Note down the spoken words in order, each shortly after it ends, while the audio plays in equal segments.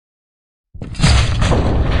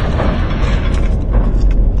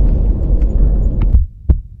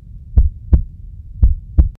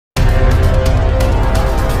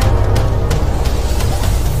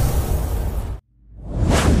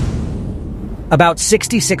About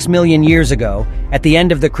 66 million years ago, at the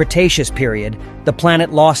end of the Cretaceous period, the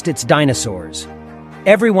planet lost its dinosaurs.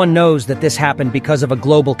 Everyone knows that this happened because of a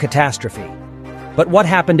global catastrophe. But what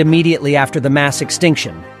happened immediately after the mass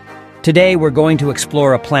extinction? Today we're going to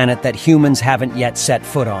explore a planet that humans haven't yet set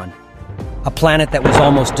foot on. A planet that was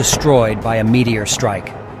almost destroyed by a meteor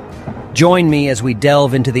strike. Join me as we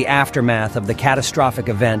delve into the aftermath of the catastrophic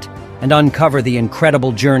event and uncover the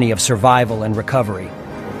incredible journey of survival and recovery.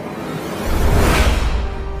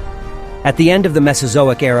 At the end of the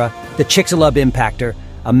Mesozoic era, the Chicxulub impactor,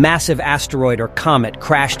 a massive asteroid or comet,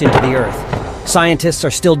 crashed into the Earth. Scientists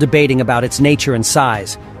are still debating about its nature and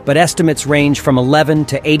size, but estimates range from 11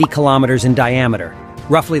 to 80 kilometers in diameter,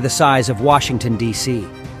 roughly the size of Washington, D.C.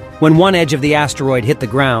 When one edge of the asteroid hit the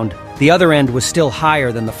ground, the other end was still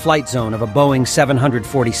higher than the flight zone of a Boeing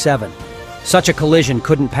 747. Such a collision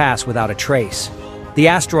couldn't pass without a trace. The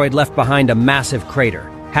asteroid left behind a massive crater,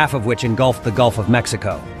 half of which engulfed the Gulf of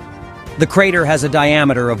Mexico. The crater has a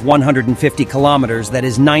diameter of 150 kilometers, that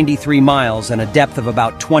is 93 miles, and a depth of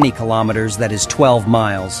about 20 kilometers, that is 12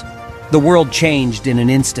 miles. The world changed in an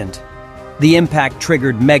instant. The impact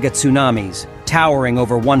triggered mega tsunamis, towering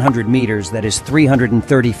over 100 meters, that is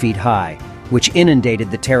 330 feet high, which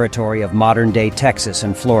inundated the territory of modern-day Texas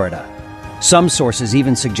and Florida. Some sources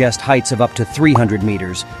even suggest heights of up to 300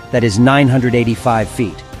 meters, that is 985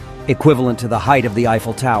 feet, equivalent to the height of the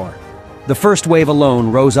Eiffel Tower. The first wave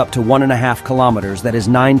alone rose up to 1.5 kilometers, that is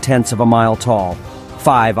 9/10 of a mile tall,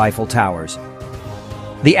 5 Eiffel Towers.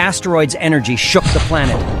 The asteroid's energy shook the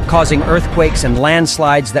planet, causing earthquakes and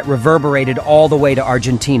landslides that reverberated all the way to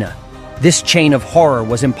Argentina. This chain of horror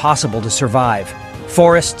was impossible to survive.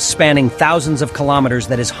 Forests spanning thousands of kilometers,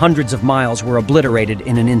 that is hundreds of miles, were obliterated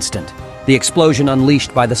in an instant. The explosion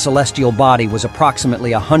unleashed by the celestial body was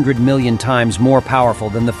approximately 100 million times more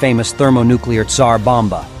powerful than the famous thermonuclear Tsar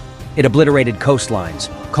Bomba. It obliterated coastlines,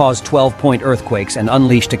 caused 12-point earthquakes, and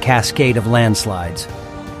unleashed a cascade of landslides.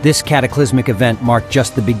 This cataclysmic event marked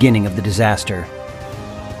just the beginning of the disaster.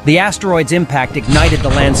 The asteroid's impact ignited the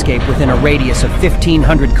landscape within a radius of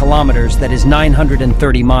 1,500 kilometers, that is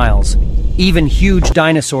 930 miles. Even huge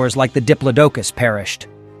dinosaurs like the Diplodocus perished.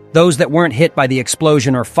 Those that weren't hit by the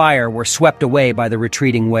explosion or fire were swept away by the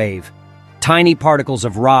retreating wave. Tiny particles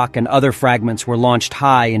of rock and other fragments were launched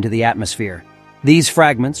high into the atmosphere. These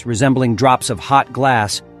fragments, resembling drops of hot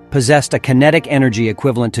glass, possessed a kinetic energy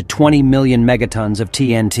equivalent to 20 million megatons of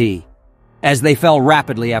TNT. As they fell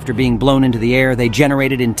rapidly after being blown into the air, they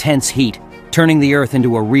generated intense heat, turning the Earth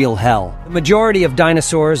into a real hell. The majority of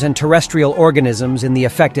dinosaurs and terrestrial organisms in the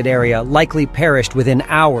affected area likely perished within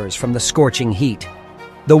hours from the scorching heat.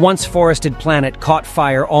 The once forested planet caught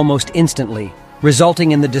fire almost instantly,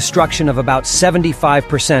 resulting in the destruction of about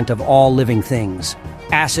 75% of all living things.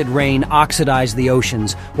 Acid rain oxidized the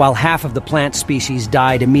oceans, while half of the plant species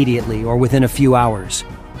died immediately or within a few hours.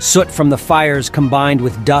 Soot from the fires combined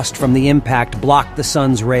with dust from the impact blocked the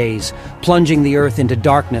sun's rays, plunging the Earth into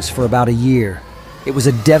darkness for about a year. It was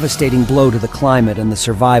a devastating blow to the climate and the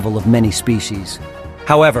survival of many species.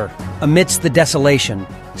 However, amidst the desolation,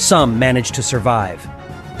 some managed to survive.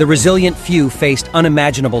 The resilient few faced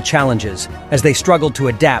unimaginable challenges as they struggled to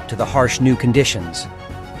adapt to the harsh new conditions.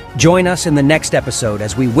 Join us in the next episode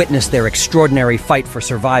as we witness their extraordinary fight for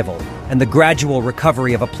survival and the gradual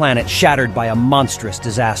recovery of a planet shattered by a monstrous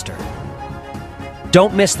disaster.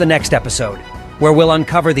 Don't miss the next episode, where we'll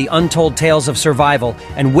uncover the untold tales of survival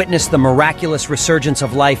and witness the miraculous resurgence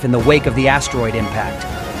of life in the wake of the asteroid impact.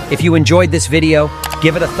 If you enjoyed this video,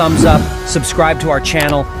 give it a thumbs up, subscribe to our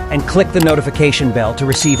channel, and click the notification bell to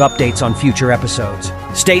receive updates on future episodes.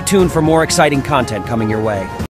 Stay tuned for more exciting content coming your way.